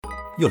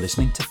You're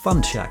listening to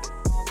Fund Shack.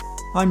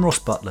 I'm Ross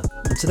Butler,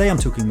 and today I'm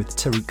talking with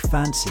Tariq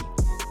Fancy.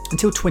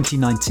 Until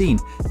 2019,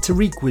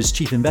 Tariq was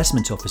Chief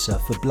Investment Officer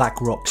for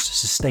BlackRock's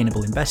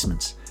Sustainable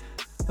Investments.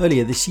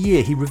 Earlier this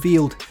year, he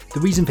revealed the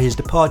reason for his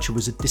departure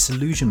was a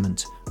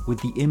disillusionment with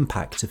the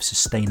impact of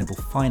sustainable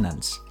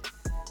finance.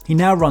 He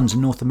now runs a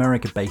North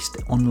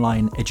America-based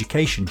online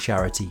education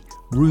charity,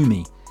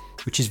 Rumi,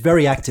 which is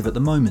very active at the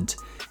moment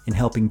in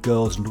helping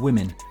girls and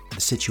women with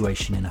the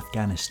situation in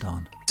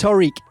Afghanistan.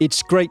 Tariq,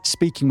 it's great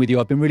speaking with you.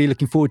 I've been really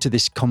looking forward to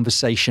this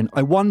conversation.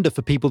 I wonder,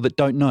 for people that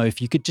don't know,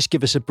 if you could just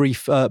give us a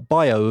brief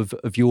bio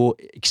of your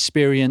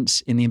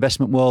experience in the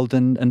investment world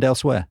and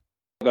elsewhere.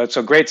 It's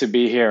so great to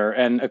be here.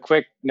 And a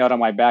quick note on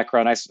my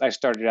background. I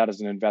started out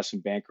as an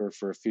investment banker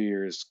for a few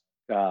years,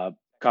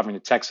 covering the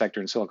tech sector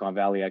in Silicon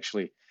Valley,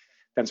 actually.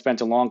 Then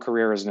spent a long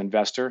career as an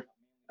investor,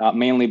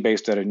 mainly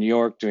based out of New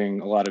York, doing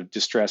a lot of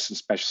distress and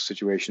special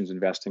situations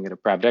investing at a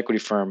private equity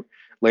firm,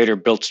 later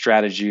built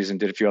strategies and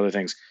did a few other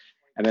things.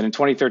 And then in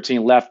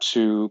 2013, left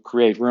to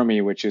create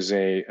Rumi, which is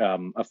a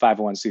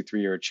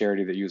 501c3 or a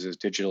charity that uses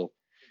digital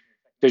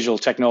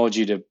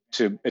technology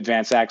to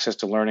advance access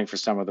to learning for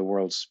some of the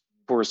world's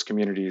poorest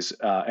communities.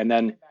 And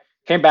then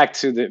came back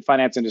to the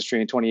finance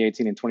industry in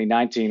 2018 and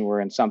 2019, where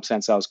in some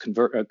sense I was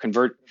sort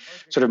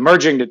of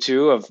merging the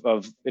two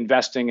of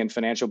investing in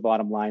financial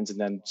bottom lines and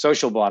then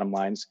social bottom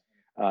lines,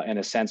 in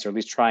a sense, or at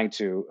least trying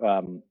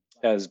to,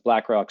 as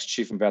BlackRock's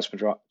chief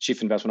investment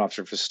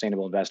officer for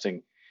sustainable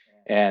investing.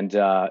 And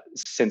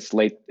since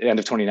end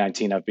of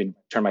 2019, I've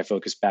turned my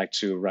focus back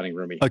to running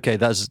Rumi. Okay,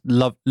 that's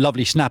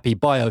lovely, snappy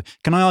bio.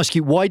 Can I ask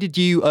you, why did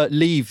you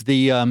leave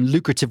the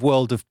lucrative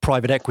world of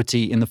private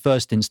equity in the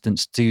first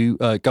instance to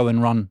go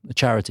and run a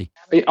charity?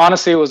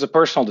 Honestly, it was a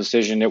personal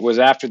decision. It was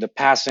after the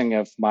passing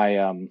of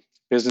my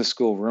business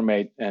school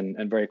roommate and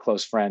very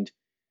close friend.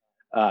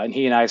 And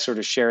he and I sort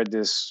of shared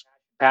this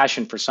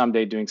passion for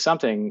someday doing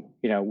something,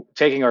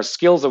 taking our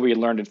skills that we had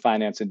learned in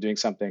finance and doing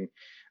something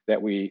that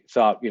we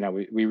thought,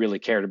 we really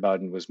cared about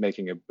and was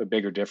making a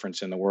bigger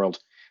difference in the world.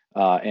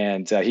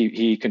 And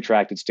he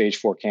contracted stage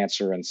 4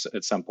 cancer, and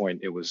at some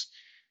point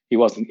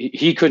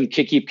he couldn't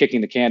keep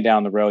kicking the can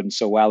down the road. And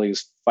so while he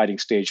was fighting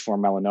stage 4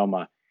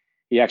 melanoma,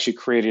 he actually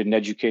created an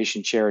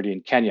education charity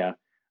in Kenya,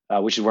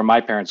 which is where my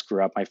parents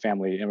grew up. My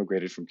family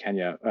immigrated from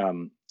Kenya,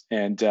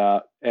 and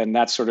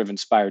that sort of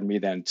inspired me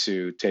then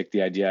to take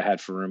the idea I had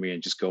for Rumi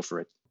and just go for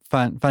it.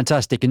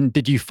 Fantastic. And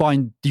did you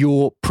find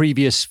your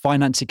previous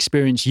finance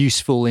experience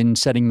useful in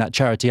setting that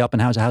charity up,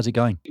 and how's it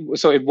going?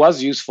 So it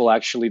was useful,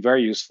 actually,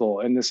 very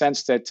useful, in the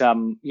sense that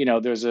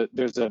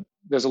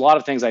there's a lot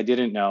of things I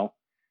didn't know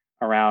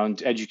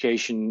around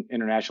education,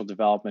 international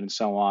development, and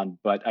so on.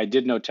 But I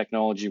did know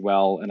technology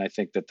well, and I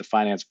think that the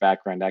finance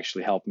background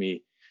actually helped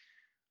me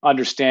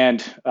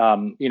understand,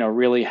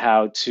 really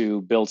how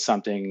to build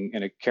something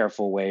in a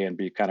careful way and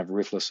be kind of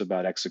ruthless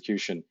about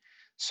execution.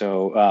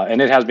 So,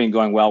 and it has been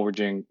going well. We're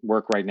doing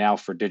work right now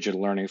for digital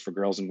learning for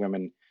girls and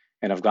women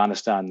in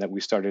Afghanistan that we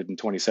started in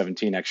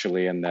 2017,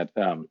 actually, and that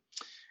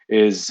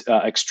is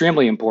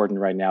extremely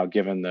important right now,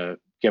 given the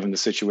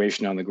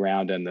situation on the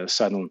ground and the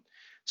sudden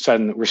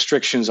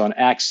restrictions on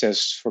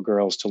access for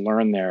girls to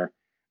learn there.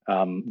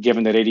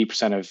 Given that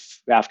 80% of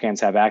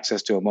Afghans have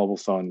access to a mobile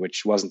phone,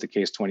 which wasn't the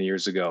case 20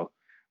 years ago,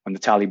 when the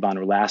Taliban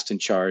were last in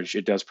charge,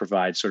 it does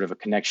provide sort of a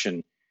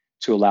connection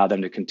to allow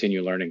them to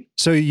continue learning.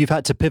 So you've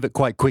had to pivot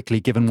quite quickly,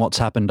 given what's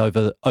happened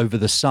over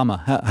the summer.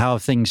 How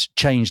have things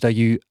changed? Are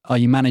you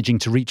managing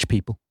to reach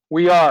people?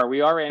 We are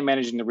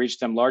managing to reach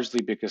them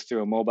largely because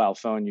through a mobile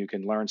phone you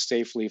can learn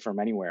safely from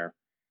anywhere,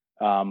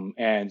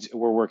 and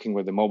we're working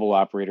with a mobile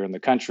operator in the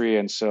country,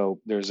 and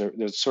so there's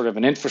sort of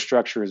an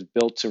infrastructure is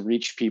built to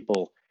reach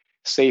people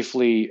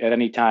safely at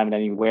any time and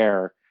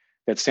anywhere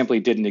that simply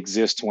didn't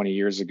exist 20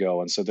 years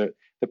ago. And so the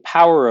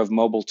power of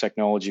mobile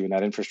technology when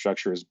that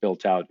infrastructure is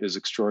built out is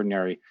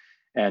extraordinary.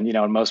 And,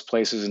 in most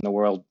places in the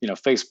world,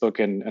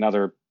 Facebook and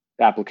other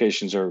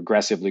applications are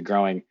aggressively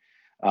growing.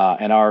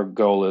 And our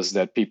goal is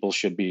that people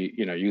should be,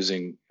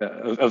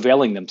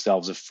 availing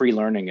themselves of free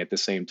learning at the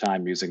same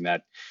time using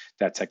that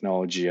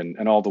technology.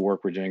 And all the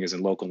work we're doing is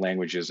in local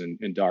languages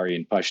in Dari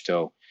and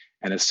Pashto,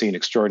 and has seen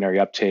extraordinary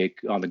uptake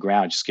on the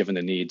ground, just given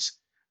the needs.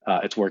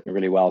 It's working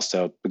really well.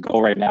 So the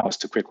goal right now is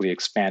to quickly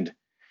expand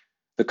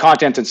the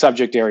content and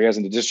subject areas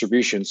and the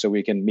distribution so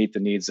we can meet the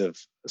needs of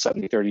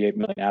suddenly 38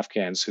 million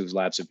Afghans whose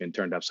lives have been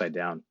turned upside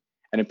down,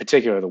 and in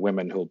particular the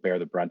women who will bear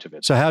the brunt of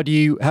it. So how do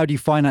you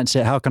finance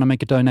it? How can I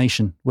make a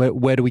donation?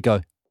 Where do we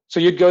go? So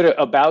you'd go to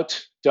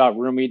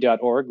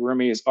about.rumi.org.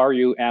 Rumi is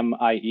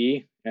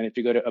RUMIE. And if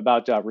you go to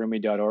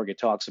about.rumi.org, it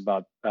talks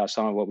about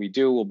some of what we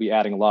do. We'll be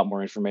adding a lot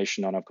more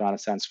information on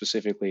Afghanistan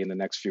specifically in the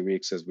next few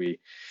weeks as we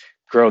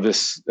grow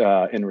this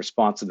in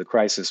response to the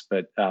crisis.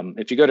 But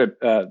if you go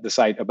to the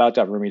site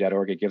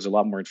about.rumi.org, it gives a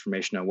lot more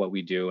information on what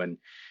we do and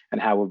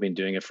how we've been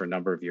doing it for a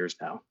number of years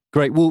now.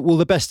 Great. Well,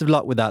 the best of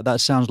luck with that.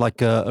 That sounds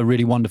like a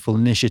really wonderful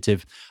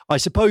initiative. I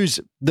suppose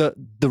the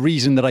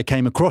reason that I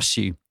came across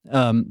you,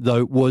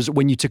 though, was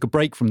when you took a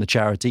break from the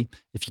charity,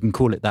 if you can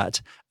call it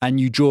that, and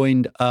you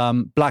joined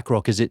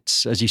BlackRock as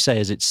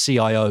its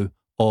CIO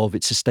of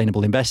its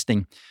sustainable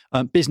investing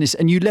business.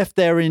 And you left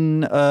there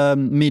in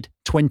mid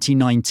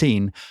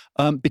 2019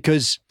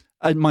 because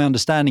my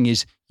understanding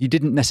is you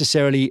didn't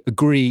necessarily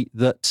agree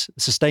that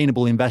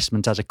sustainable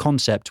investment as a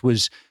concept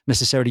was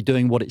necessarily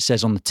doing what it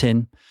says on the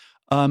tin.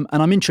 And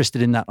I'm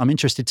interested in that. I'm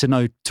interested to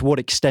know, to what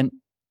extent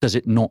does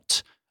it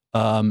not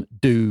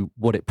do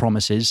what it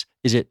promises?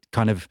 Is it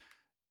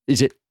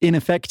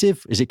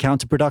ineffective? Is it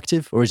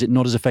counterproductive? Or is it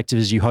not as effective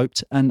as you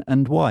hoped?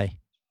 And why?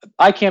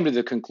 I came to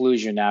the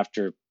conclusion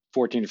after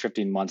 14 to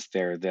 15 months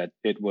there that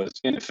it was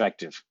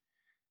ineffective.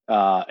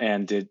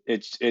 And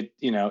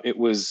it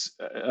was,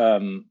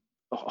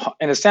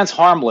 in a sense,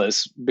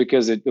 harmless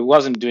because it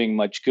wasn't doing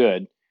much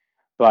good,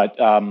 but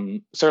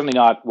certainly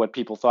not what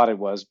people thought it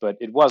was, but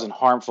it wasn't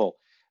harmful.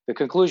 The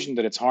conclusion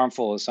that it's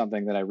harmful is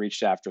something that I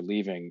reached after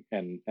leaving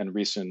and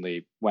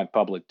recently went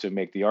public to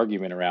make the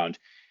argument around.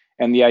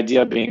 And the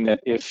idea being that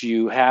if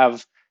you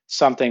have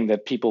something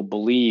that people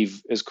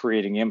believe is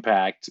creating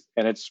impact,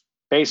 and it's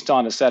based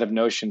on a set of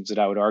notions that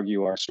I would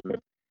argue are sort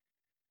of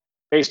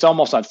based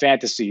almost on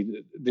fantasy,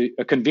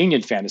 a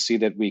convenient fantasy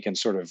that we can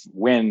sort of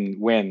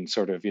win,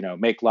 sort of,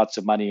 make lots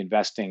of money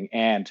investing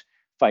and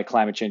fight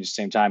climate change at the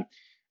same time.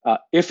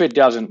 If it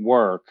doesn't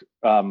work,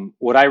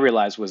 what I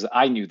realized was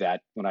I knew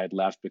that when I had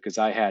left because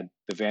I had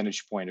the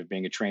vantage point of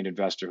being a trained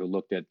investor who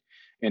looked at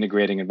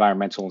integrating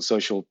environmental and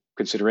social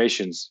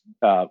considerations,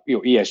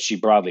 ESG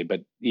broadly,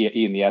 but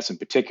E and the S in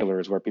particular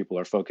is where people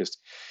are focused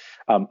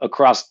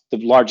across the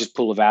largest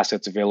pool of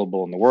assets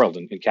available in the world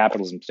in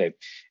capitalism today.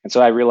 And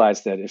so I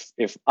realized that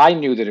if I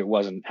knew that it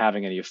wasn't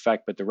having any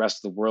effect, but the rest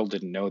of the world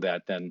didn't know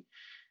that, then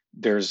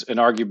there's an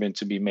argument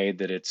to be made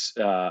that it's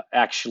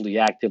actually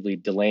actively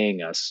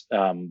delaying us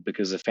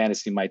because the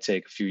fantasy might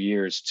take a few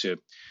years to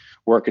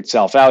work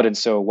itself out. And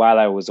so while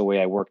I was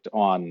away, I worked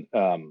on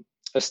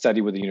a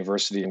study with the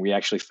university, and we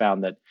actually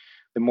found that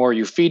the more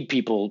you feed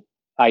people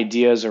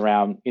ideas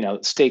around,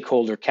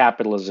 stakeholder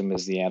capitalism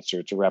is the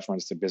answer, to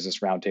reference the Business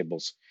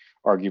Roundtable's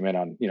argument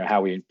on,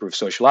 how we improve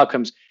social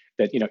outcomes,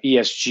 that,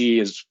 ESG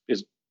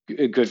is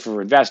good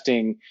for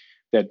investing,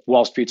 that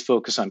Wall Street's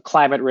focus on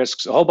climate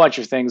risks, a whole bunch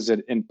of things that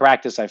in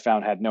practice I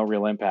found had no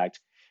real impact.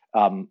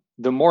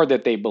 The more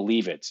that they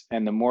believe it,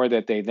 and the more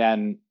that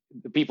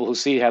the people who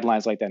see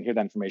headlines like that and hear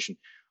that information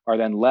are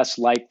then less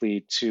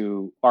likely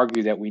to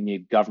argue that we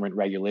need government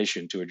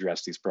regulation to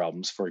address these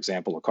problems, for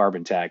example, a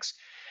carbon tax.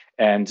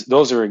 And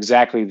those are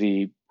exactly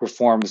the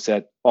reforms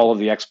that all of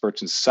the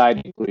experts in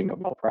society, including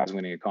Nobel Prize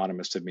winning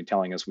economists, have been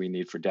telling us we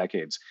need for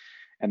decades.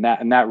 And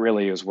that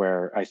really is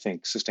where I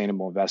think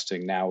sustainable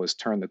investing now has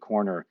turned the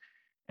corner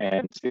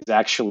and is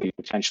actually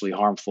potentially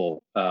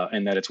harmful,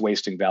 and that it's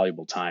wasting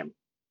valuable time.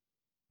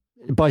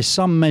 By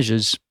some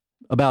measures,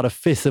 about a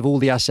fifth of all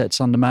the assets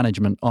under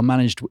management are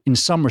managed in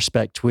some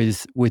respect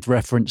with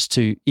reference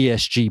to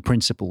ESG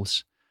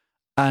principles.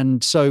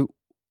 And so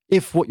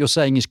if what you're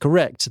saying is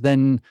correct,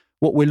 then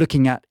what we're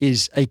looking at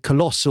is a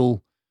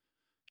colossal,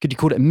 could you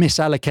call it a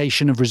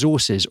misallocation of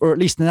resources, or at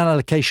least an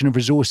allocation of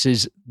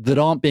resources that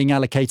aren't being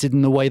allocated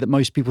in the way that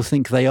most people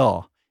think they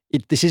are.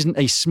 This isn't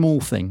a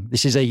small thing.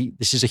 This is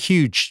a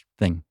huge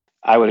thing.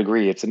 I would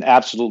agree. It's an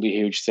absolutely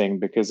huge thing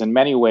because in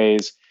many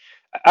ways,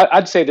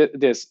 I'd say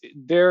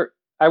that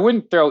I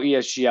wouldn't throw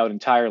ESG out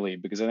entirely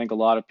because I think a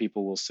lot of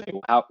people will say,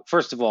 well,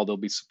 first of all, they'll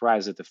be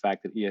surprised at the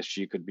fact that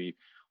ESG could be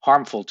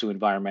harmful to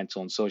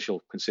environmental and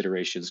social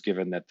considerations,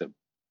 given that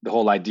the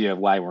whole idea of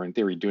why we're in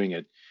theory doing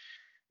it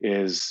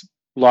is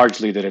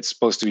largely that it's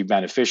supposed to be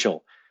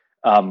beneficial.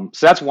 So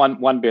that's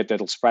one bit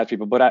that'll surprise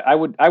people. But I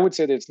would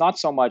say that it's not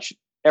so much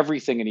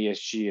everything in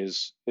ESG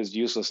is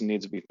useless and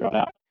needs to be thrown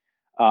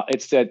out.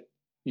 It's that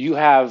you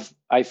have,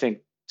 I think,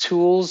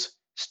 tools,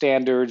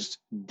 standards,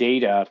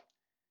 data,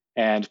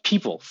 and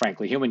people,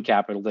 frankly, human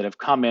capital that have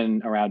come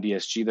in around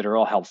ESG that are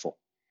all helpful.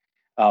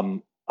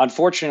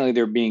 Unfortunately,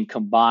 they're being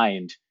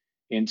combined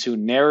into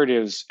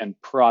narratives and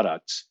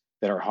products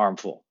that are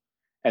harmful.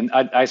 And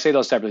I say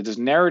those separately. There's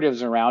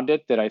narratives around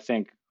it that I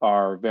think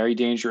are very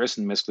dangerous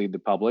and mislead the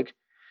public.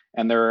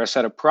 And there are a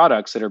set of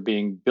products that are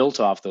being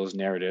built off those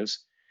narratives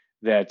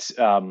that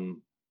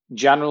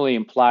generally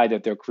imply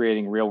that they're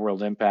creating real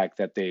world impact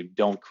that they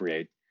don't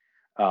create.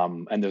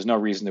 And there's no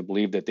reason to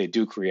believe that they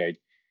do create.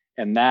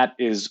 And that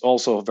is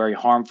also very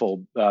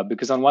harmful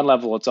because on one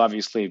level, it's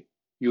obviously,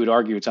 you would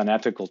argue it's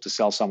unethical to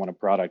sell someone a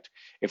product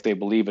if they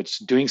believe it's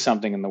doing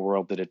something in the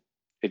world that it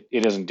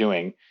isn't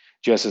doing,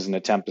 just as an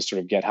attempt to sort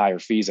of get higher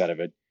fees out of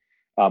it,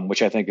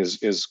 which I think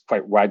is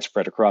quite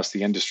widespread across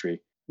the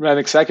industry. I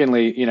think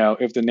secondly,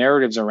 if the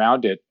narratives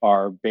around it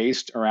are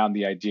based around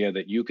the idea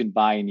that you can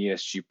buy an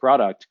ESG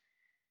product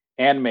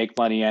and make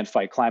money and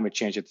fight climate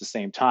change at the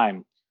same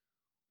time,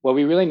 what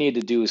we really need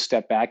to do is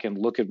step back and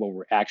look at what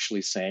we're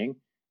actually saying.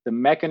 The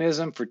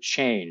mechanism for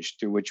change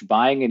through which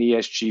buying an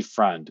ESG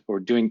fund or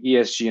doing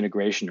ESG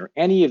integration or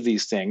any of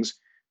these things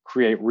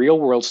create real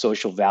world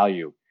social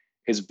value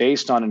is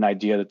based on an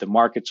idea that the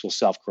markets will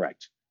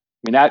self-correct.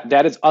 I mean,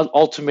 that is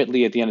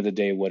ultimately at the end of the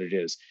day what it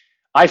is.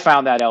 I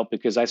found that out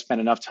because I spent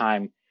enough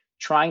time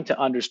trying to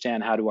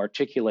understand how to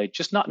articulate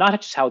just not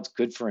just how it's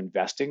good for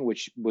investing,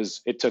 which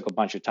was it took a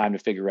bunch of time to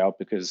figure out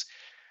because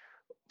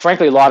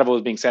frankly, a lot of what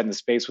was being said in the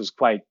space was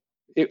quite.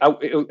 It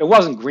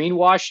wasn't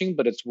greenwashing,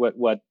 but it's what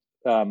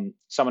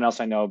someone else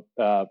I know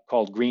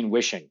called green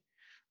wishing,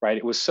 right?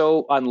 It was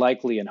so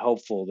unlikely and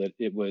hopeful that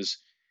it was,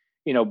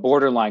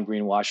 borderline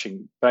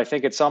greenwashing. But I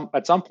think at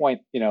some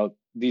point,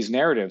 these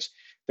narratives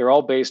they're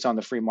all based on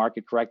the free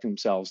market correcting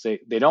themselves.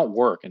 They don't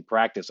work in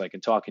practice. I can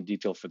talk in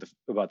detail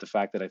about the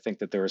fact that I think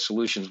that there are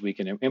solutions we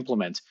can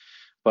implement,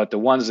 but the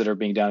ones that are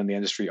being done in the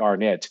industry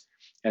aren't it.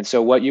 And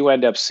so what you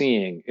end up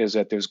seeing is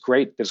that there's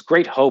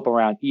great hope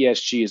around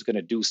ESG is going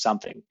to do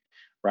something,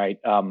 right?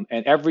 And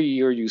every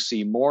year you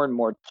see more and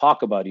more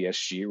talk about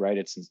ESG, right?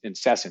 It's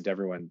incessant.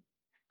 Everyone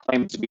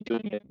claims to be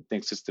doing it,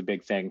 thinks it's the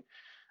big thing.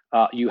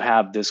 You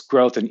have this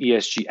growth in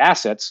ESG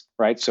assets,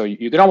 right? So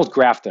you can almost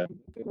graph them,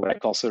 what I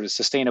call sort of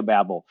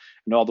sustainable,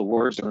 and all the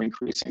words are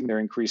increasing. They're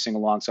increasing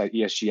alongside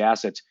ESG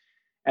assets.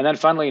 And then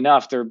funnily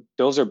enough,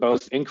 those are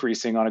both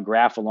increasing on a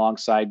graph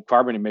alongside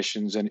carbon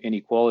emissions and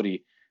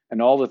inequality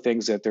and all the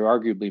things that they're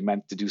arguably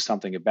meant to do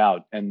something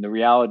about. And the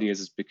reality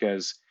is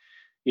because,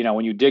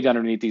 when you dig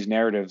underneath these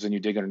narratives and you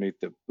dig underneath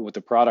what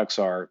the products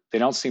are, they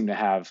don't seem to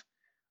have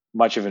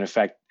much of an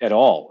effect at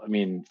all. I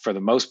mean, for the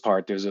most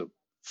part, there's a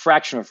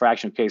fraction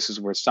of cases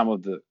where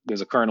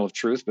there's a kernel of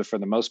truth, but for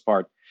the most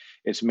part,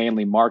 it's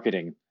mainly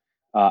marketing.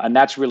 And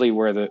that's really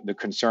where the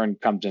concern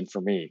comes in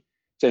for me.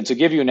 So to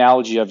give you an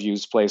analogy, I've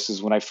used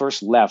places when I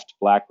first left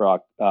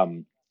BlackRock.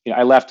 I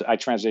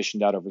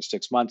transitioned out over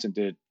 6 months and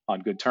did it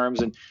on good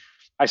terms. And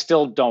I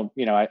still don't,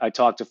 I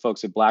talk to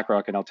folks at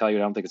BlackRock and I'll tell you,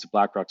 I don't think it's a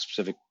BlackRock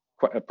specific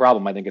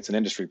problem. I think it's an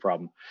industry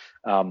problem.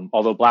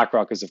 Although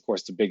BlackRock is, of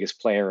course, the biggest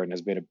player and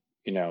has been,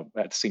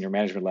 at the senior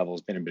management level,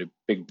 has been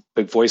a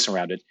big voice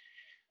around it.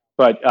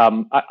 But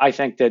I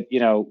think that,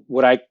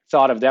 what I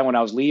thought of then when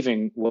I was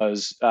leaving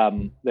was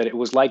that it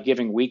was like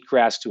giving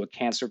wheatgrass to a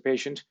cancer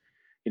patient.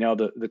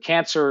 The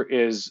cancer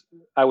is,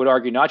 I would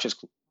argue, not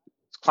just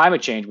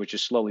climate change, which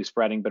is slowly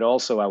spreading, but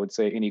also I would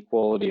say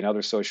inequality and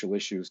other social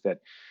issues that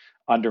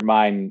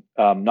undermine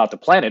not the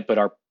planet, but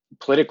our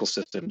political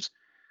systems.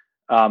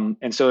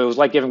 And so it was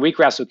like giving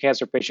wheatgrass to a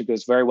cancer patient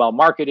because it's very well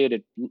marketed.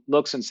 It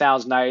looks and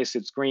sounds nice.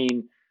 It's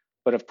green.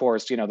 But of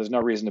course, there's no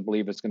reason to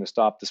believe it's going to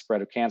stop the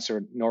spread of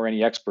cancer, nor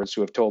any experts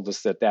who have told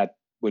us that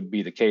would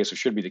be the case or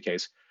should be the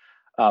case.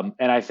 And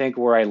I think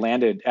where I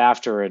landed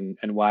after and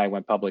why I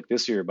went public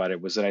this year about it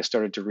was that I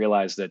started to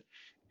realize that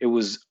it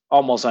was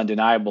almost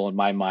undeniable in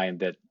my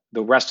mind that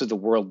the rest of the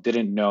world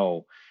didn't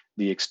know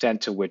the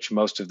extent to which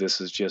most of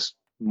this is just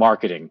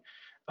marketing.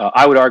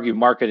 I would argue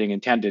marketing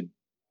intended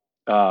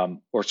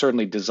or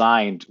certainly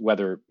designed,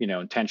 whether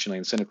intentionally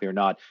and cynically or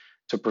not,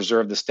 to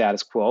preserve the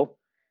status quo.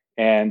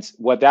 And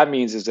what that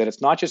means is that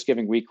it's not just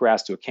giving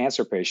wheatgrass to a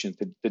cancer patient.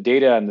 The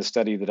data and the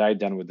study that I had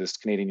done with this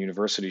Canadian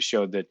university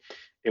showed that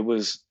it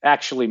was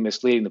actually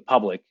misleading the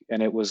public,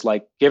 and it was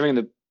like giving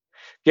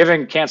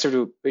cancer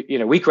to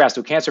wheatgrass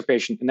to a cancer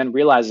patient, and then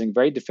realizing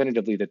very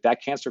definitively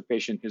that cancer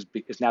patient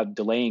is now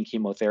delaying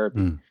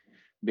chemotherapy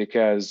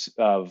because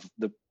of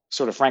the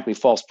sort of frankly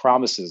false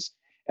promises.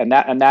 And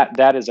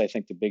that is, I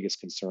think, the biggest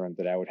concern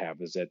that I would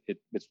have is that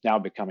it's now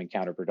becoming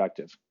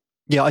counterproductive.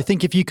 Yeah, I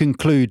think if you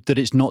conclude that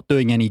it's not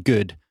doing any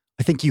good,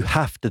 I think you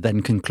have to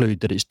then conclude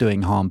that it's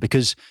doing harm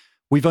because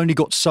we've only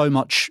got so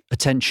much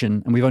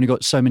attention and we've only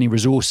got so many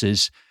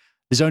resources.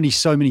 There's only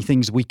so many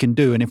things we can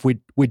do. And if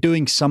we're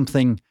doing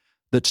something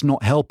that's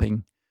not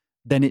helping,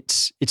 then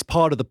it's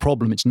part of the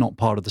problem. It's not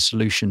part of the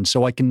solution.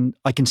 So I can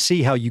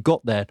see how you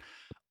got there.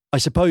 I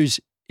suppose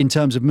in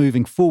terms of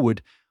moving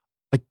forward,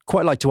 I'd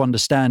quite like to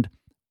understand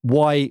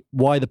why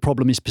the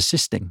problem is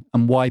persisting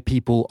and why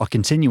people are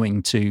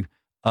continuing to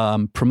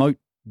promote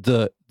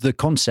the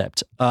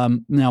concept.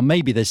 Now,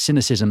 maybe there's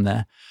cynicism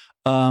there,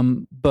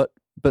 but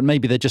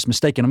maybe they're just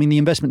mistaken. I mean, the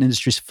investment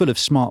industry is full of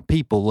smart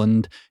people,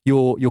 and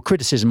your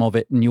criticism of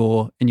it in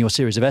your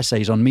series of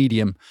essays on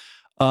Medium,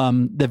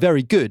 they're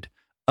very good,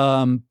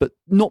 but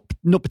not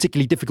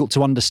particularly difficult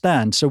to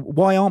understand. So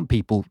why aren't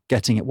people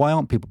getting it? Why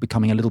aren't people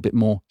becoming a little bit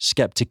more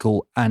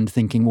skeptical and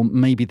thinking, well,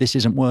 maybe this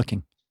isn't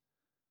working?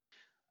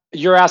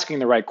 You're asking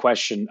the right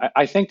question.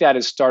 I think that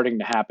is starting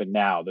to happen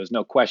now. There's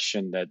no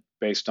question that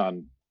based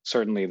on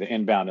certainly the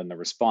inbound and the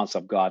response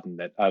I've gotten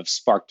that I've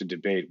sparked a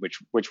debate,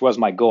 which was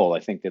my goal. I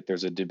think that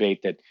there's a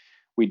debate that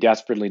we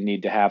desperately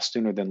need to have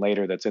sooner than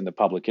later that's in the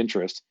public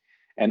interest.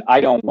 And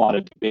I don't want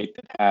a debate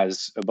that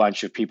has a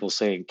bunch of people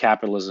saying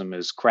capitalism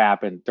is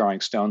crap and throwing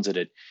stones at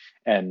it.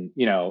 And,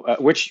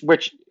 which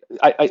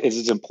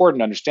it's important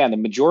to understand the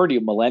majority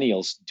of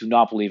millennials do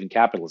not believe in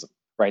capitalism,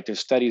 right? There's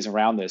studies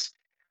around this.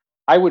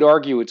 I would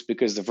argue it's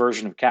because the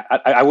version of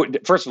I would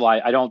first of all,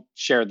 I don't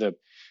share the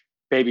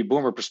baby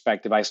boomer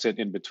perspective. I sit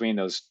in between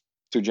those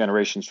two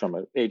generations from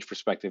an age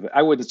perspective.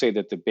 I wouldn't say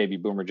that the baby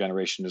boomer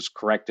generation is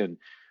correct in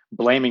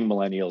blaming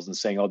millennials and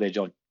saying, oh, they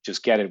don't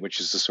just get it, which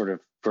is the sort of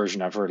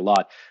version I've heard a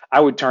lot. I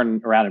would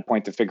turn around and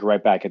point the finger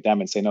right back at them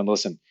and say, no,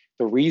 listen,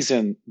 the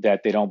reason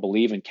that they don't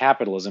believe in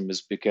capitalism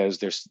is because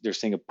they're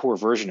seeing a poor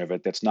version of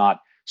it that's not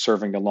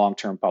serving the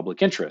long-term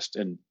public interest.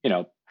 And,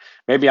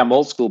 maybe I'm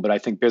old school, but I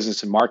think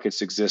business and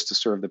markets exist to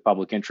serve the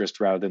public interest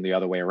rather than the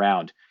other way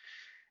around.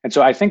 And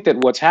so I think that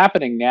what's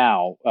happening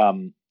now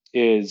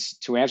is,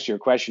 to answer your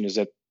question, is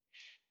that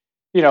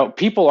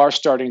people are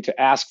starting to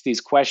ask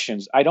these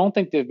questions. I don't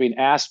think they've been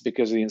asked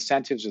because the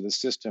incentives of the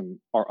system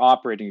are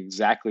operating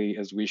exactly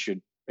as we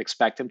should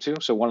expect them to.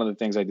 So one of the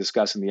things I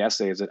discuss in the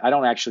essay is that I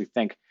don't actually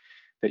think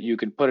that you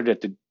can put it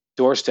at the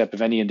doorstep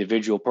of any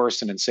individual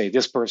person and say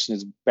this person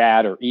is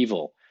bad or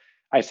evil.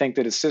 I think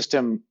that a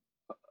system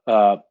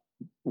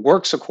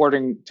works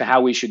according to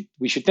how we should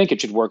think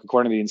it should work,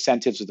 according to the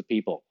incentives of the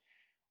people.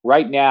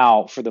 Right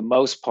now, for the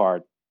most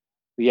part,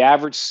 the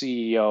average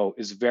CEO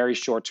is very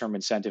short-term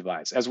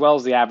incentivized, as well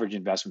as the average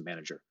investment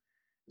manager.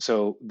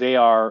 So they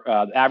are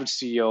the average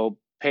CEO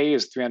pay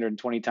is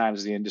 320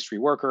 times the industry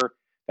worker.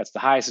 That's the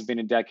highest it's been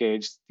in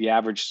decades. The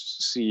average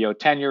CEO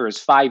tenure is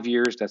 5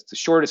 years. That's the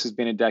shortest it's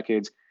been in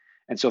decades.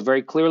 And so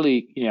very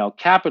clearly,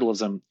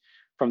 capitalism,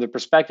 from the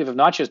perspective of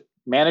not just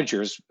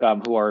managers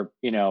who are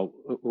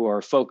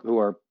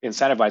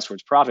incentivized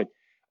towards profit,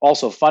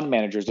 also fund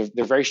managers,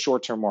 they're very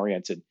short-term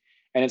oriented.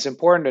 And it's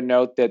important to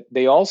note that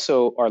they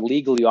also are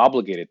legally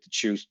obligated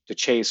to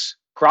chase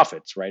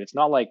profits, right? It's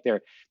not like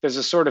there's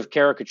a sort of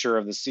caricature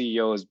of the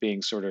CEO as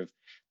being sort of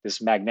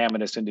this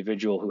magnanimous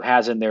individual who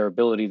has in their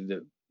ability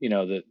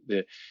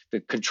the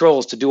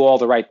controls to do all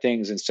the right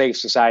things and save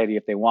society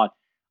if they want.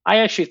 I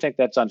actually think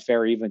that's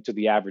unfair even to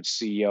the average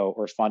CEO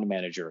or fund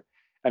manager.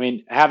 I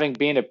mean, having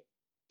been a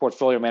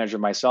portfolio manager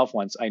myself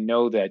once, I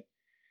know that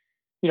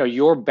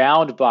you're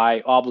bound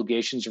by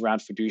obligations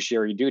around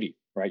fiduciary duty,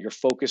 right? You're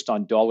focused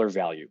on dollar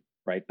value,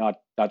 right?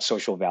 Not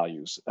social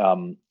values.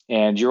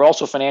 And you're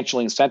also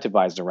financially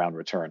incentivized around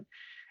return.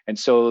 And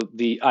so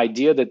the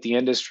idea that the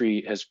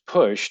industry has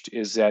pushed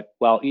is that,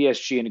 well,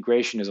 ESG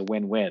integration is a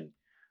win-win.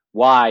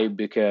 Why?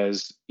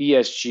 Because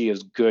ESG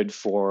is good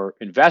for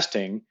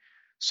investing,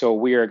 so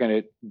we are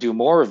going to do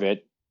more of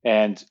it.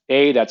 And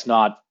that's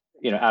not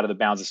out of the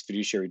bounds of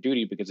fiduciary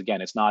duty, because again,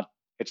 it's not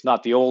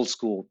the old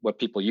school, what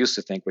people used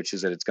to think, which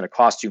is that it's going to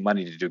cost you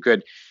money to do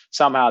good.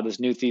 Somehow this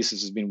new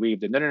thesis has been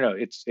weaved. And no,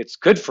 it's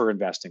good for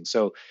investing.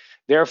 So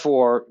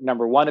therefore,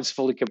 number one, it's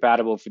fully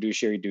compatible with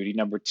fiduciary duty.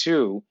 Number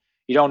two,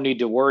 you don't need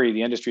to worry.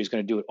 The industry is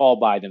going to do it all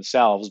by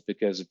themselves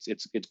because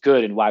it's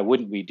good. And why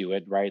wouldn't we do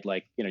it, right?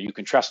 Like, you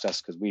can trust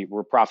us because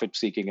we're profit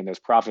seeking and there's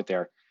profit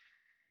there.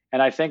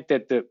 And I think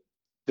that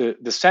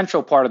the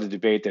central part of the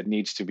debate that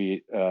needs to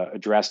be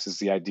addressed is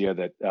the idea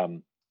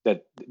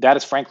that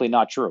is frankly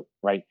not true,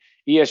 right?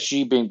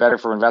 ESG being better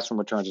for investment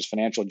returns is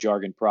financial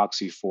jargon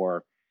proxy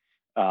for,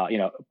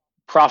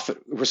 profit.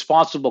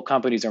 Responsible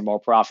companies are more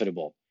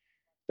profitable.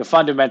 The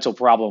fundamental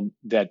problem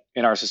that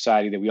in our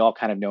society that we all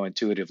kind of know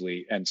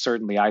intuitively, and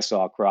certainly I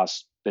saw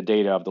across the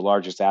data of the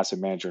largest asset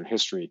manager in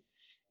history,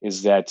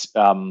 is that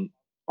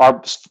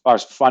our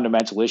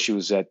fundamental issue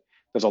is that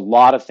there's a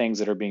lot of things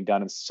that are being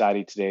done in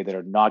society today that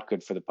are not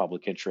good for the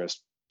public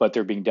interest, but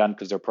they're being done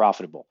because they're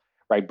profitable,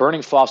 right?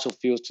 Burning fossil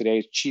fuels today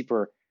is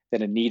cheaper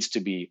than it needs to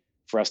be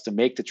for us to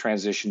make the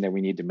transition that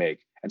we need to make.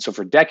 And so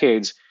for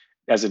decades,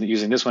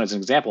 using this one as an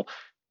example,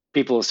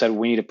 people have said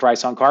we need a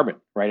price on carbon,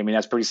 right? I mean,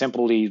 that's pretty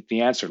simply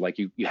the answer. Like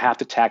you have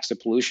to tax the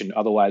pollution,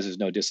 otherwise there's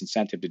no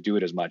disincentive to do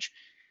it as much.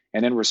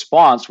 And in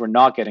response, we're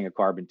not getting a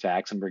carbon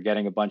tax, and we're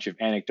getting a bunch of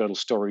anecdotal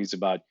stories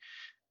about,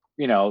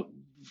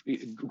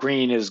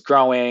 green is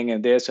growing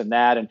and this and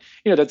that, and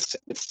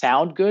it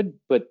sound good,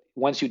 but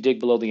once you dig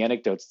below the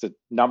anecdotes, the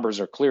numbers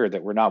are clear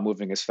that we're not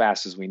moving as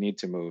fast as we need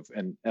to move.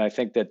 And I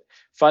think that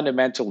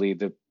fundamentally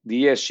the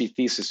ESG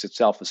thesis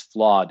itself is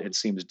flawed. It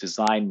seems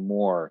designed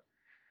more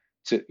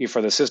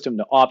for the system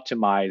to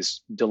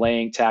optimize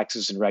delaying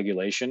taxes and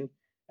regulation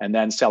and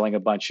then selling a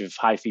bunch of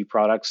high fee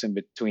products in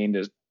between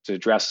to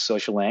address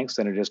social angst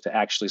than it is to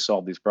actually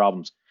solve these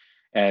problems.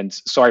 And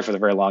sorry for the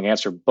very long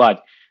answer,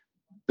 but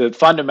the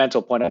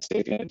fundamental point I'd say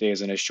at the end of the day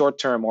is, in a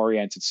short-term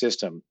oriented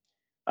system,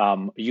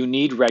 you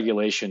need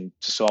regulation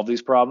to solve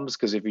these problems,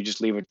 because if you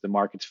just leave it to the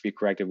market to be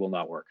correct, it will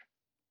not work.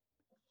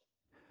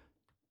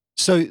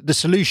 So the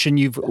solution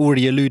you've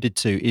already alluded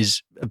to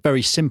is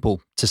very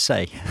simple to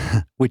say,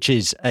 which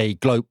is a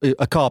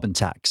carbon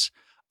tax.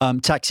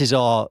 Taxes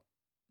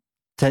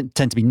tend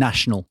to be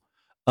national.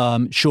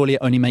 Surely it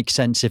only makes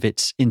sense if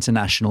it's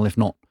international, if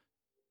not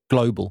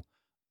global.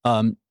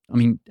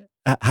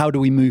 How do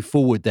we move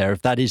forward there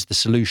if that is the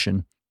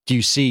solution? Do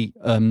you see,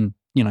 do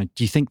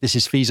you think this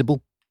is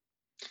feasible?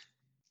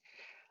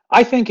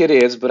 I think it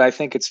is, but I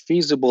think it's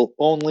feasible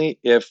only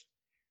if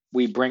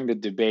we bring the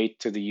debate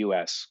to the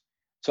US.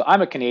 So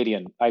I'm a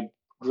Canadian. I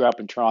grew up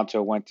in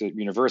Toronto, went to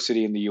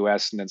university in the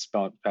US, and then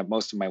spent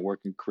most of my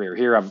working career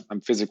here.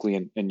 I'm physically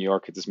in New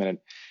York at this minute.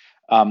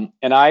 And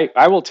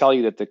I will tell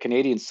you that the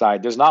Canadian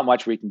side, there's not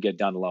much we can get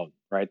done alone,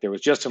 right? There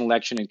was just an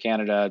election in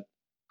Canada.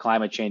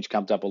 Climate change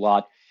comes up a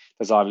lot.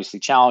 There's obviously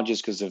challenges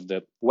because of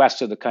the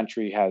west of the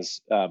country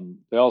has the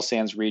oil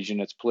sands region.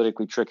 It's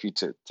politically tricky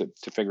to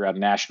figure out a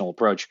national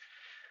approach.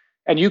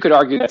 And you could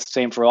argue that's the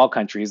same for all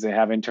countries. They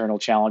have internal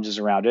challenges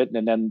around it.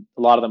 And then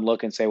a lot of them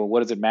look and say, well,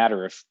 what does it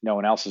matter if no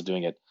one else is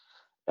doing it?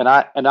 And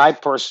I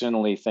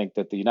personally think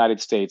that the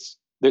United States,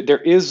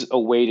 there is a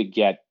way to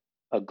get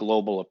a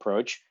global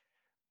approach,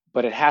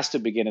 but it has to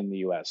begin in the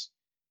US.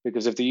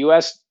 Because if the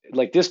US,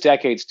 like this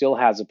decade, still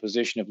has a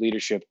position of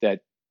leadership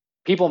that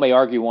people may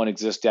argue won't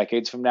exist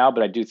decades from now,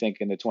 but I do think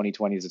in the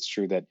 2020s it's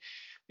true that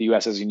the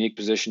US has a unique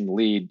position to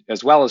lead,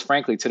 as well as,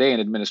 frankly, today an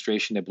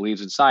administration that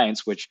believes in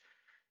science, which,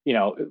 you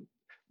know,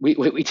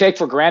 we take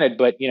for granted.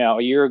 But,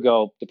 a year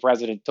ago, the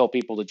president told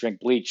people to drink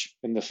bleach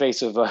in the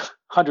face of a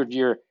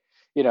 100-year,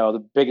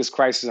 the biggest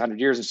crisis in 100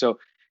 years. And so,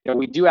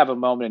 we do have a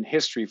moment in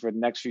history for the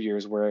next few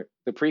years where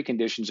the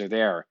preconditions are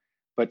there.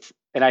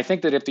 And I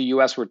think that if the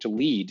US were to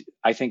lead,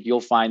 I think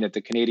you'll find that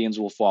the Canadians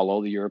will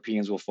follow, the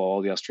Europeans will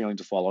follow, the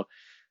Australians will follow.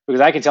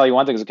 Because I can tell you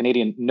one thing as a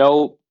Canadian,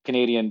 no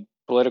Canadian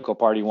political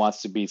party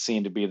wants to be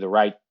seen to be to the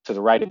right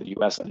of the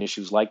US on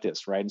issues like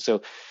this, right? And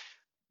so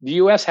the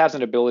U.S. has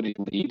an ability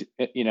to lead.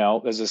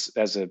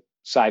 As a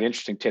side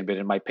interesting tidbit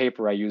in my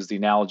paper, I use the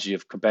analogy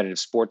of competitive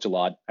sports a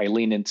lot. I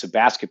lean into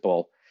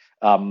basketball.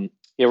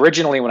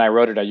 Originally, when I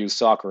wrote it, I used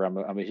soccer. I'm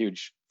a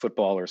huge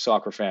football or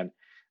soccer fan,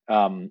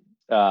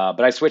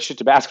 but I switched it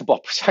to basketball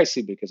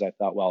precisely because I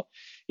thought, well,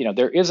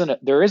 there is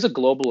a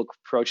global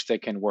approach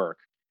that can work.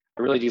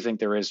 I really do think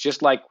there is.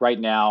 Just like right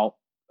now,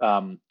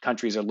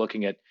 countries are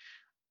looking at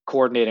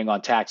coordinating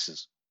on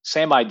taxes.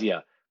 Same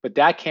idea. But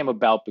that came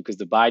about because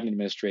the Biden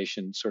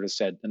administration sort of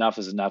said, enough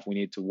is enough. We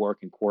need to work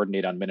and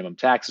coordinate on minimum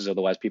taxes.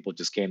 Otherwise, people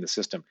just game the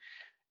system.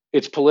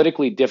 It's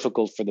politically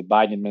difficult for the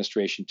Biden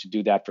administration to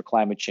do that for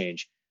climate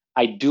change.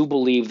 I do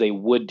believe they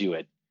would do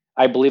it.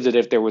 I believe that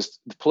if there was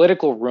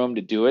political room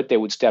to do it, they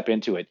would step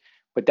into it.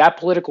 But that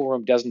political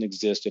room doesn't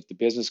exist if the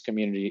business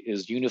community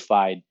is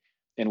unified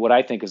in what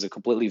I think is a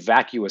completely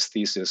vacuous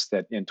thesis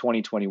that in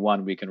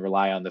 2021 we can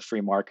rely on the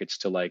free markets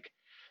to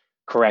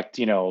correct,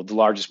 the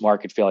largest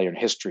market failure in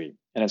history.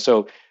 And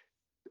so,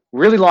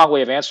 really long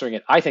way of answering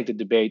it. I think the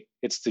debate,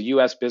 it's the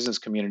U.S. business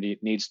community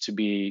needs to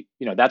be,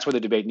 that's where the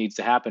debate needs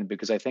to happen,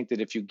 because I think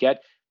that if you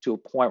get to a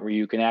point where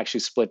you can actually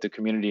split the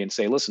community and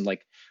say, listen,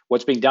 like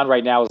what's being done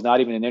right now is not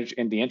even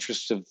in the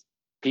interests of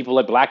people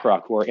at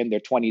BlackRock who are in their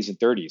 20s and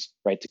 30s,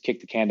 right, to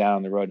kick the can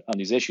down the road on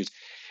these issues,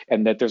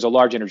 and that there's a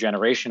large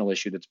intergenerational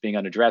issue that's being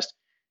unaddressed,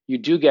 you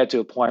do get to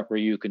a point where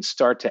you can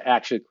start to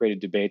actually create a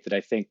debate that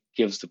I think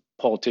gives the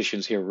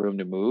politicians here room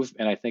to move.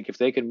 And I think if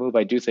they can move,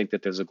 I do think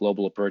that there's a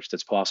global approach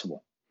that's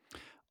possible.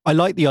 I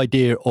like the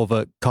idea of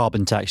a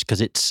carbon tax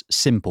because it's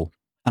simple.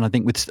 And I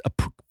think with a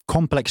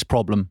complex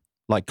problem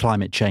like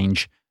climate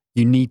change,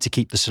 you need to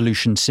keep the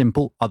solution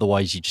simple.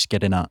 Otherwise, you just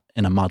get in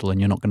a muddle and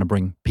you're not going to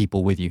bring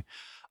people with you.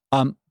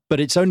 But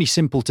it's only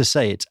simple to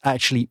say. It's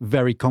actually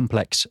very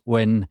complex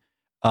when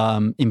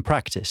in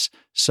practice.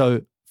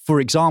 So, for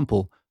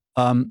example,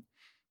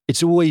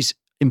 it's always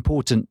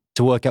important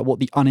to work out what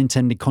the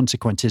unintended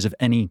consequences of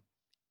any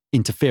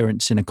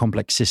interference in a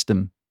complex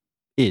system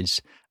is.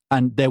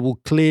 And there will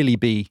clearly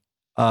be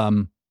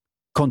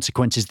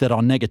consequences that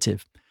are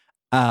negative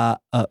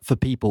for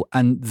people,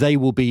 and they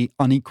will be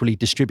unequally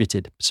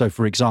distributed. So,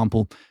 for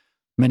example,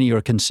 many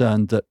are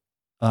concerned that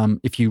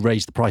if you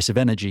raise the price of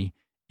energy,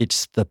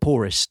 it's the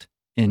poorest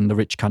in the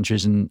rich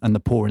countries and the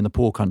poor in the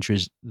poor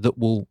countries that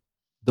will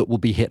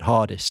be hit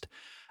hardest.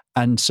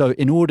 And so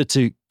in order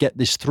to get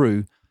this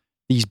through,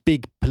 these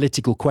big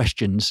political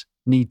questions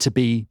need to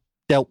be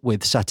dealt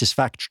with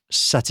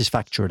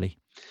satisfactorily.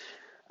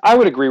 I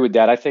would agree with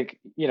that. I think,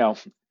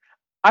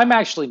 I'm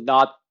actually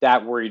not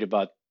that worried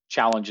about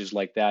challenges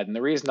like that. And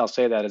the reason I'll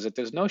say that is that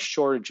there's no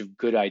shortage of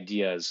good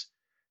ideas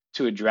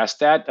to address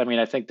that. I mean,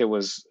 I think there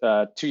was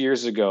 2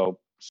 years ago,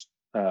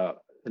 a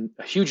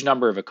huge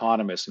number of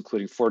economists,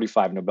 including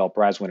 45 Nobel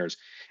Prize winners,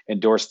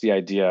 endorsed the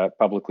idea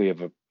publicly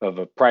of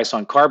a price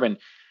on carbon.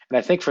 And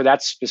I think for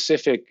that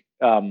specific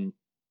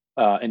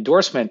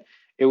endorsement,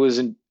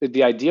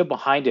 the idea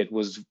behind it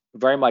was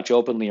very much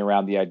openly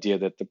around the idea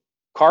that the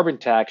carbon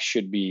tax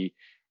should be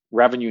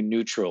revenue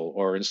neutral,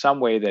 or in some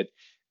way that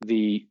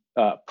the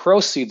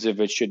proceeds of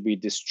it should be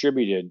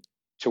distributed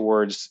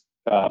towards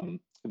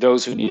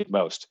those who need it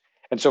most.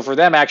 And so for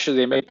them, actually,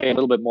 they may pay a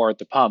little bit more at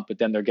the pump, but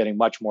then they're getting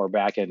much more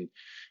back in,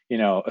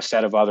 a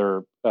set of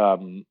other,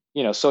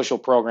 social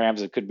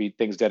programs. It could be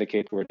things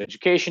dedicated toward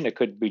education. It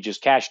could be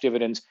just cash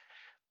dividends.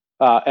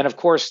 And of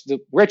course, the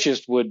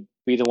richest would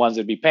be the ones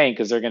that'd be paying,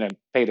 because they're going to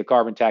pay the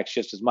carbon tax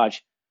just as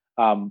much,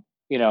 and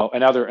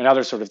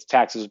other sort of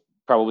taxes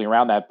probably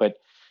around that, but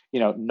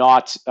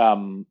not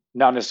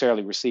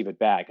necessarily receive it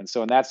back. And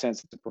so in that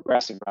sense, it's a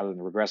progressive rather than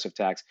a regressive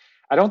tax.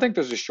 I don't think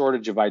there's a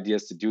shortage of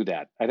ideas to do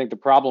that. I think the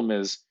problem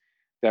is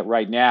that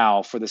right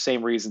now, for the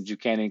same reasons you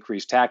can't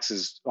increase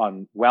taxes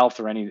on wealth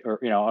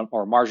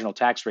or marginal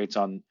tax rates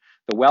on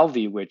the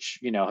wealthy, which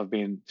have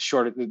been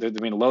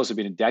the lows have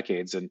been in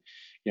decades. And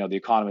the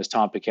economist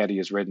Tom Piketty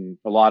has written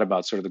a lot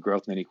about sort of the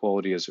growth and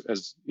inequality as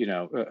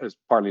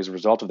partly as a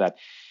result of that.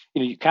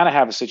 You kind of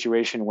have a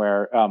situation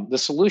where the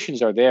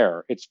solutions are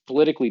there. It's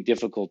politically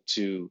difficult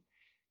to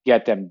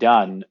get them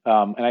done,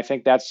 and I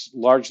think that's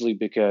largely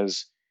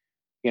because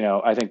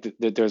I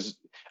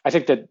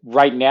think that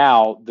right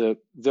now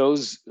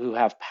those who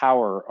have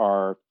power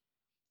are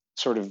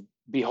sort of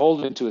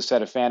beholden to a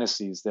set of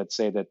fantasies that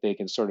say that they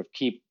can sort of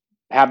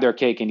have their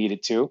cake and eat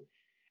it too.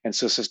 And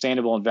so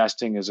sustainable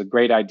investing is a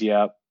great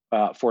idea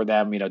for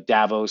them.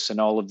 Davos and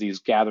all of these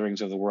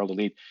gatherings of the world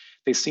elite,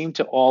 they seem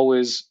to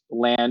always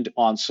land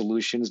on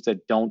solutions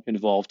that don't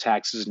involve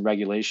taxes and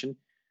regulation.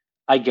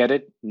 I get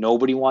it.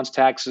 Nobody wants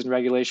taxes and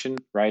regulation,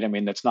 right? I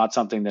mean, that's not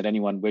something that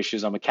anyone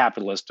wishes. I'm a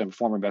capitalist. I'm a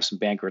former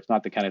investment banker. It's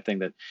not the kind of thing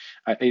that,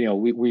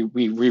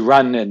 we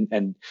run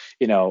and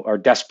are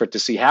desperate to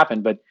see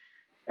happen. But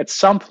at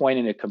some point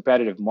in a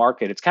competitive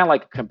market, it's kind of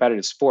like a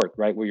competitive sport,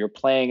 right? Where you're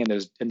playing and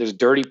there's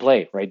dirty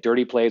play, right?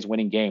 Dirty play is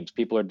winning games.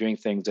 People are doing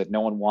things that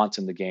no one wants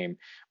in the game,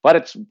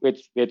 but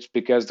it's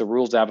because the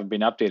rules haven't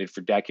been updated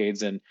for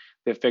decades, and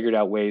they've figured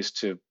out ways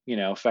to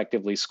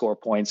effectively score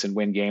points and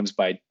win games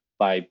by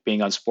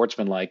being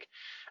unsportsmanlike.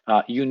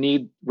 You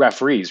need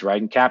referees,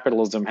 right? And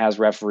capitalism has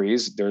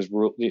referees. There's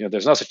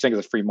no such thing as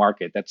a free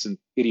market. That's an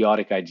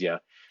idiotic idea.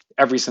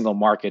 Every single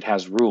market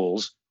has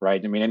rules,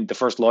 right? I mean, and the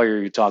first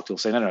lawyer you talk to will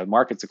say, no, the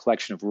market's a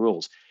collection of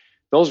rules.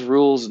 Those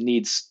rules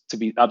needs to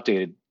be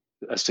updated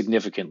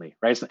significantly,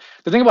 right? So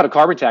the thing about a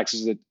carbon tax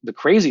is that the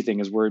crazy thing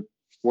is we're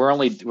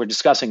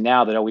discussing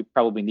now that we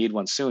probably need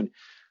one soon,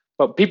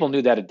 but people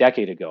knew that a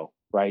decade ago,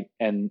 right?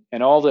 And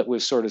all that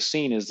was sort of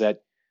seen is that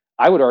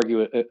I would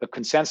argue a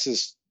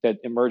consensus that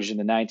emerged in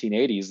the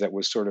 1980s that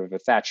was sort of a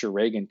Thatcher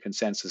Reagan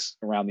consensus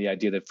around the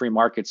idea that free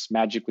markets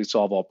magically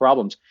solve all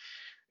problems.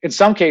 In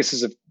some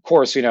cases, of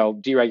course,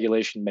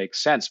 deregulation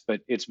makes sense,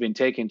 but it's been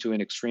taken to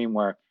an extreme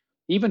where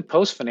even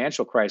post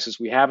financial crisis,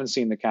 we haven't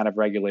seen the kind of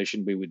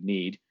regulation we would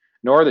need,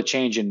 nor the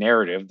change in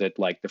narrative that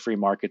like the free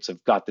markets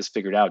have got this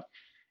figured out.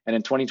 And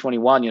in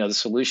 2021, the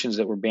solutions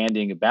that we're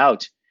bandying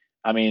about,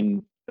 I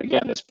mean,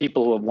 again, there's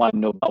people who have won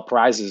Nobel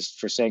Prizes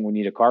for saying we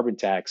need a carbon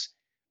tax.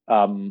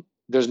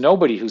 There's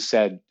nobody who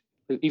said,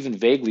 even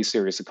vaguely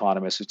serious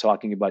economists who's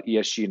talking about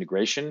ESG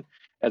integration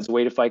as a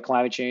way to fight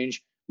climate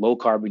change, low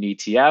carbon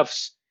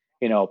ETFs,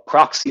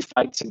 proxy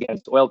fights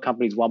against oil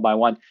companies one by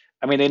one.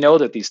 I mean, they know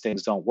that these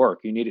things don't work.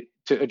 You need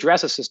to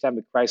address a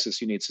systemic crisis.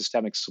 You need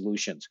systemic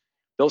solutions.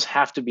 Those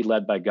have to be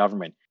led by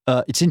government.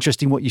 It's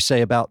interesting what you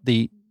say about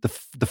the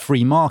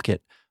free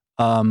market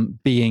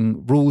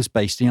being rules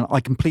based.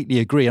 I completely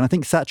agree, and I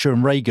think Thatcher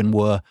and Reagan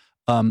were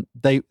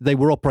they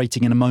were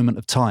operating in a moment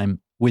of time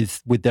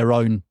with their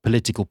own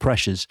political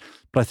pressures.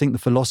 But I think the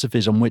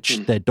philosophies on which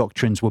their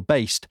doctrines were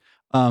based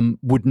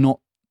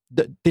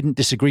didn't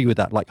disagree with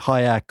that, like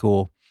Hayek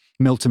or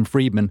Milton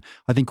Friedman.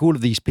 I think all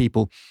of these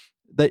people,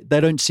 they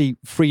don't see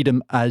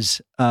freedom as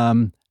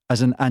an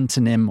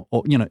antonym,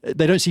 or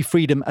they don't see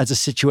freedom as a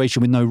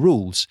situation with no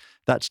rules.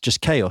 That's just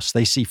chaos.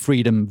 They see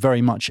freedom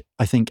very much,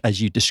 I think, as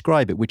you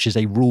describe it, which is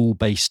a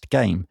rule-based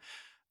game.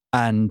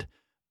 And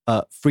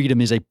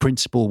freedom is a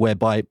principle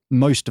whereby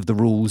most of the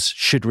rules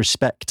should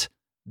respect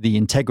the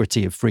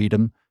integrity of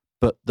freedom,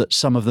 but that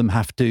some of them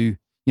have to,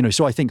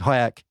 so I think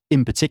Hayek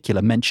in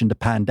particular mentioned a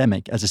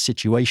pandemic as a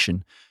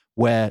situation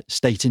where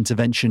state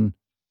intervention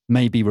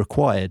may be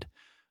required.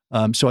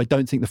 So I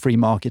don't think the free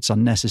markets are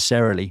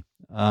necessarily,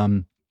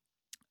 in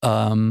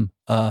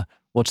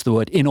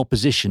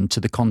opposition to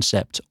the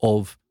concept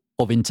of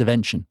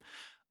intervention.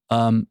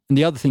 And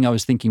the other thing I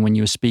was thinking when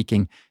you were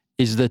speaking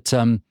is that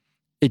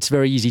it's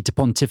very easy to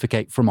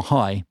pontificate from a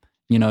high,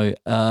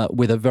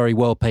 with a very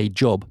well-paid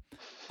job.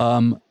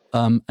 And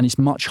it's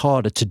much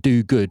harder to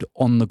do good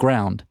on the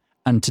ground.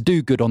 And to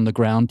do good on the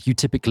ground, you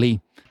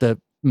typically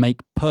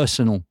make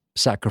personal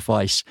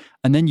sacrifice,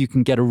 and then you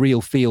can get a real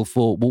feel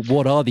for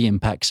what are the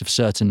impacts of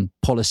certain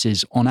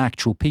policies on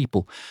actual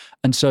people.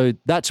 And so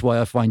that's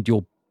why I find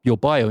your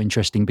bio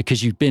interesting,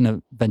 because you've been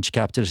a venture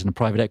capitalist and a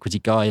private equity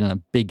guy and a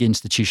big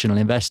institutional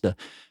investor,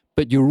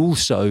 but you're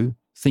also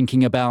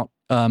thinking about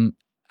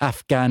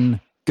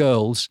Afghan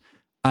girls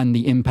and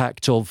the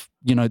impact of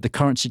the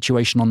current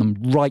situation on them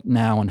right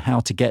now and how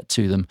to get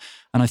to them.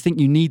 And I think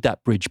you need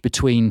that bridge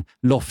between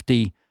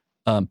lofty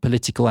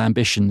political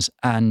ambitions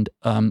and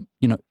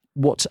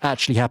what's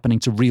actually happening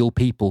to real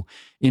people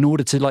in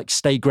order to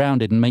stay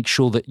grounded and make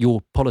sure that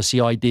your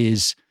policy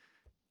ideas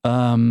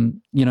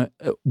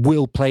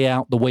will play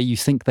out the way you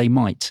think they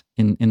might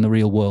in the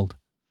real world.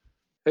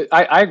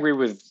 I agree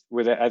with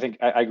I think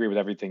I agree with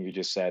everything you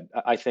just said.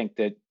 I think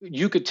that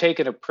you could take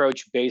an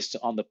approach based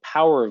on the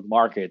power of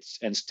markets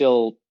and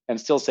still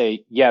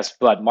say yes,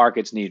 but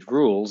markets need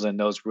rules, and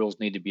those rules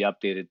need to be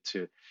updated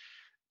to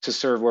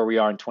serve where we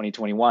are in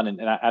 2021.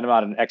 And I'm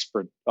not an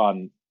expert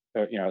on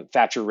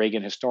Thatcher,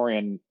 Reagan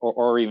historian,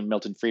 or even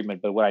Milton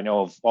Friedman, but what I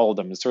know of all of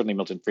them, and certainly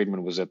Milton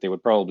Friedman, was that they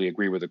would probably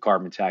agree with the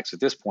carbon tax at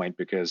this point,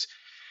 because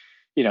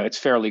it's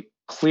fairly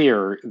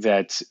clear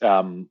that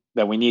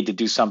that we need to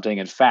do something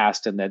and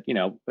fast, and that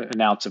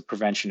an ounce of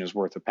prevention is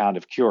worth a pound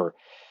of cure,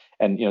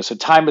 and so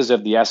time is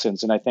of the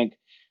essence. And I think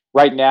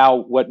right now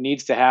what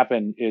needs to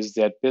happen is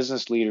that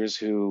business leaders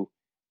who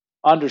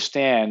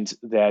understand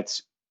that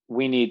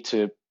we need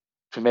to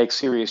make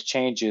serious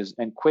changes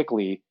and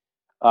quickly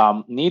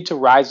need to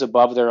rise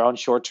above their own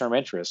short-term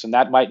interests, and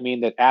that might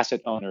mean that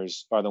asset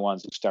owners are the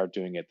ones who start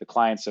doing it, the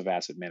clients of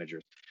asset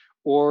managers,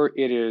 or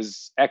it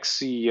is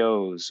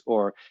ex-CEOs,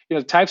 or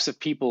types of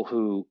people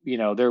who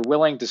they're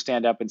willing to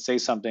stand up and say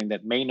something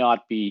that may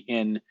not be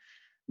in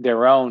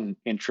their own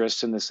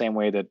interests, in the same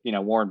way that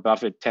Warren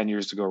Buffett 10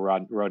 years ago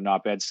wrote an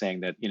op-ed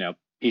saying that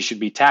he should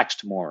be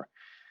taxed more.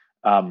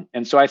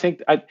 And so I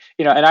think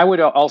and I would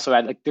also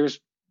add, like, there's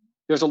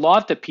a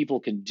lot that people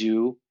can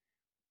do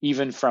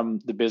even from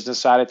the business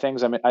side of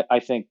things. I mean, I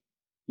think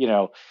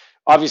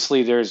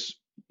obviously there's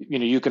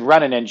you can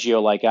run an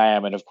NGO like I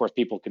am, and of course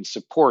people can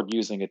support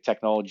using a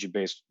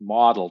technology-based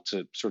model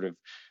to sort of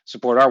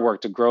support our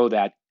work to grow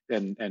that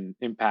and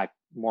impact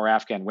more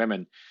Afghan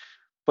women.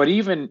 But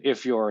even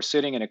if you're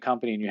sitting in a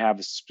company and you have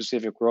a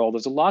specific role,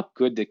 there's a lot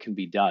good that can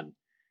be done.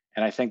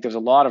 And I think there's a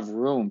lot of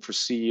room for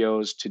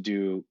CEOs to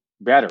do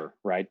better,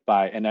 right?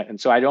 And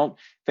so I don't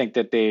think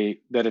that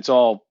it's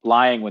all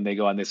lying when they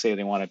go and they say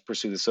they want to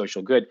pursue the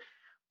social good.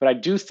 But I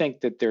do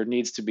think that there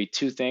needs to be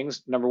two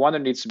things. Number one,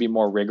 there needs to be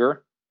more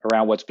rigor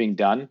around what's being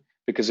done,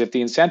 because if the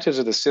incentives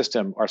of the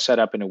system are set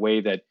up in a way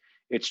that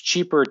it's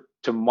cheaper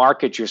to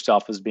market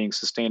yourself as being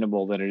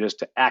sustainable than it is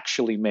to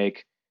actually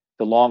make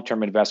the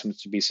long-term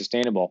investments to be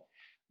sustainable,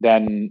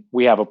 then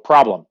we have a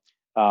problem.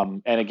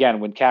 And again,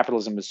 when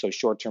capitalism is so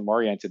short-term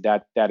oriented,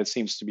 that it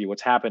seems to be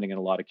what's happening in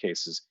a lot of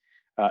cases.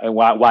 And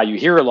why you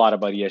hear a lot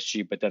about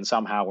ESG, but then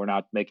somehow we're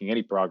not making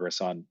any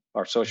progress on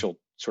our social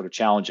sort of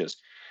challenges.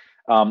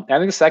 I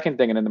think the second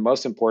thing, and then the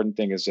most important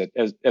thing, is that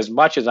as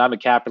much as I'm a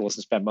capitalist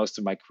and spent most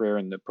of my career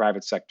in the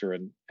private sector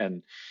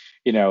and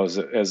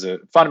as a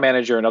fund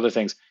manager and other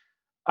things,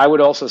 I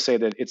would also say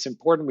that it's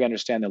important we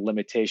understand the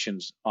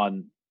limitations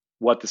on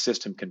what the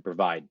system can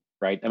provide,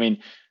 right? I mean,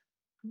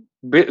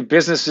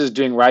 businesses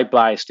doing right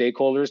by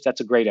stakeholders,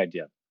 that's a great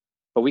idea,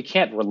 but we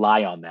can't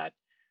rely on that.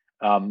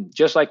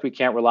 Just like we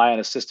can't rely on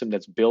a system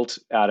that's built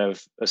out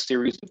of a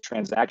series of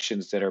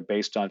transactions that are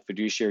based on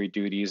fiduciary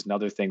duties and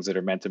other things that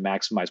are meant to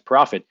maximize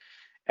profit,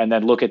 and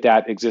then look at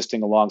that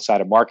existing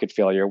alongside a market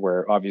failure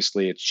where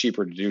obviously it's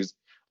cheaper to do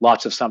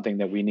lots of something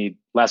that we need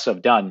less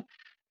of done.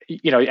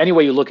 Any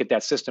way you look at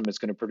that system, it's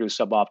going to produce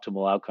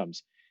suboptimal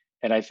outcomes.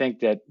 And I think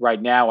that right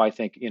now,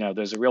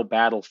 there's a real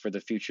battle for the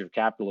future of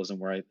capitalism,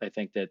 where I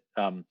think that,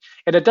 and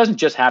it doesn't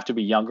just have to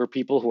be younger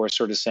people who are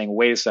sort of saying,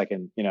 wait a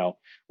second,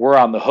 we're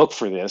on the hook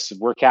for this,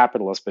 we're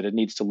capitalists, but it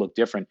needs to look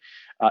different.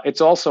 It's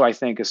also, I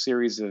think, a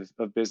series of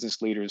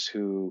business leaders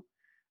who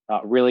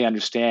really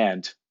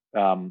understand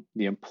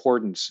the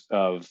importance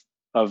of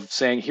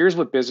saying, here's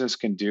what business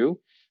can do,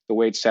 the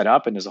way it's set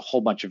up, and there's a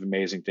whole bunch of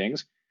amazing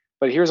things.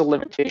 But here's a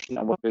limitation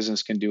on what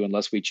business can do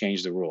unless we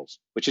change the rules,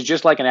 which is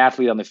just like an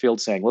athlete on the field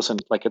saying, listen,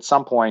 like at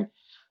some point,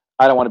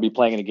 I don't want to be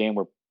playing in a game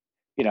where,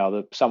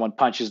 someone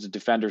punches the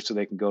defender so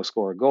they can go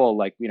score a goal.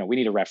 Like, we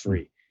need a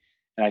referee.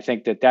 And I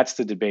think that that's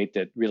the debate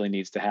that really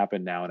needs to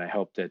happen now. And I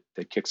hope that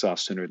kicks off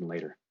sooner than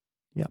later.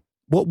 Yeah.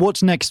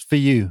 What's next for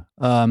you?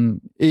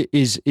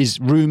 Is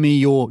Rumi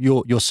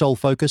your sole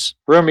focus?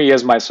 Rumi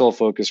is my sole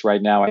focus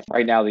right now.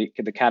 Right now, the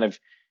kind of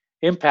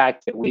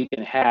impact that we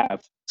can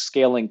have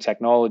scaling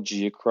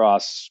technology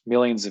across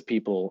millions of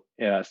people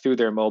through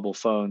their mobile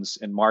phones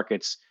in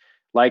markets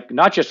like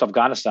not just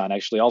Afghanistan,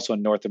 actually also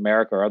in North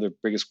America. Our other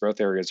biggest growth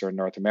areas are in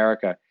North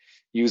America,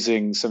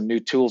 using some new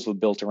tools we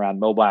built around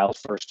mobile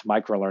first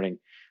microlearning.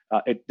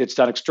 It's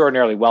done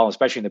extraordinarily well,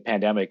 especially in the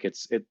pandemic.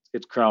 It's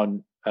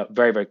grown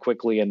very, very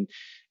quickly, and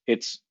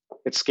it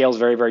scales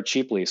very, very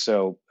cheaply.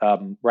 So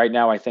right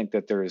now, I think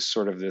that there is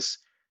sort of this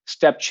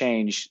step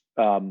change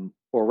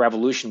or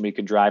revolution we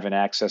can drive in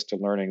access to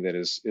learning that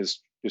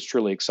is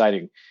truly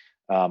exciting.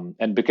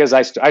 And because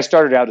I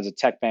started out as a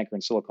tech banker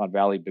in Silicon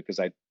Valley, because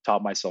I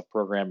taught myself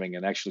programming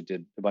and actually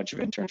did a bunch of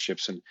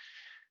internships in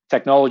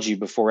technology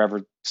before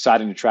ever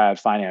deciding to try out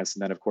finance,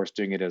 and then of course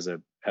doing it as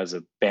a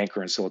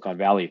banker in Silicon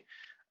Valley.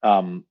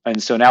 And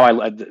so now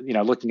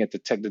looking at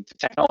the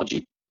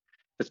technology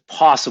that's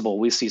possible,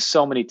 we see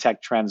so many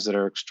tech trends that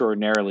are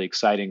extraordinarily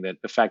exciting that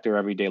affect our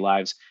everyday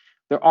lives.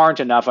 There aren't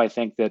enough, I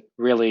think, that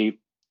really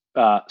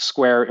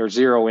square or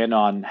zero in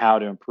on how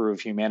to improve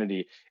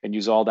humanity and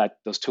use all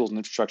those tools and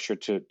infrastructure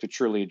to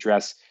truly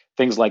address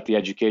things like the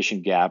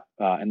education gap,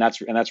 and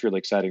that's really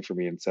exciting for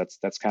me. And so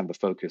that's kind of the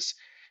focus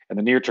in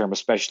the near term,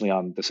 especially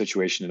on the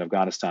situation in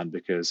Afghanistan,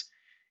 because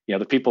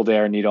the people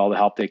there need all the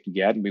help they can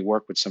get, and we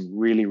work with some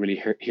really,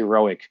 really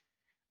heroic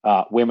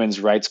women's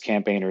rights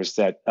campaigners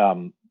that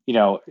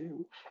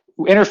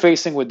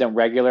interfacing with them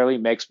regularly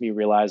makes me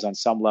realize on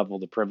some level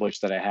the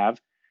privilege that I have,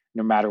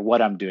 no matter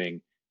what I'm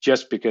doing,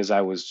 just because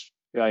I was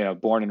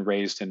born and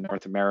raised in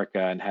North America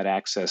and had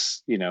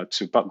access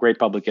to great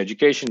public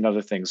education and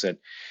other things that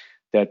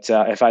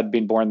if I'd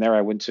been born there,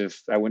 I wouldn't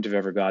have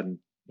ever gotten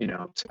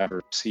to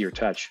ever see or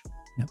touch.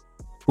 Yep.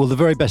 Well, the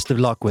very best of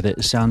luck with it.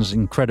 It sounds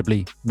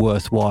incredibly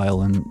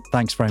worthwhile, and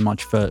thanks very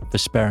much for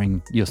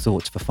sparing your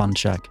thoughts for Fund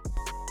Shack.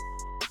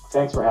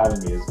 Thanks for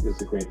having me.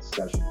 It's a great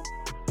discussion.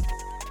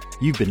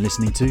 You've been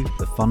listening to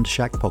the Fund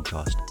Shack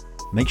podcast.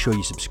 Make sure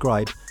you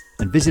subscribe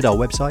and visit our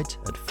website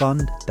at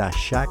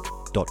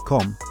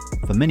fund-shack.com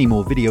for many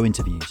more video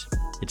interviews.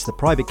 It's the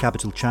private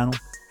capital channel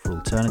for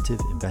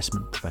alternative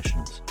investment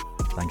professionals.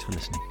 Thanks for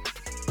listening.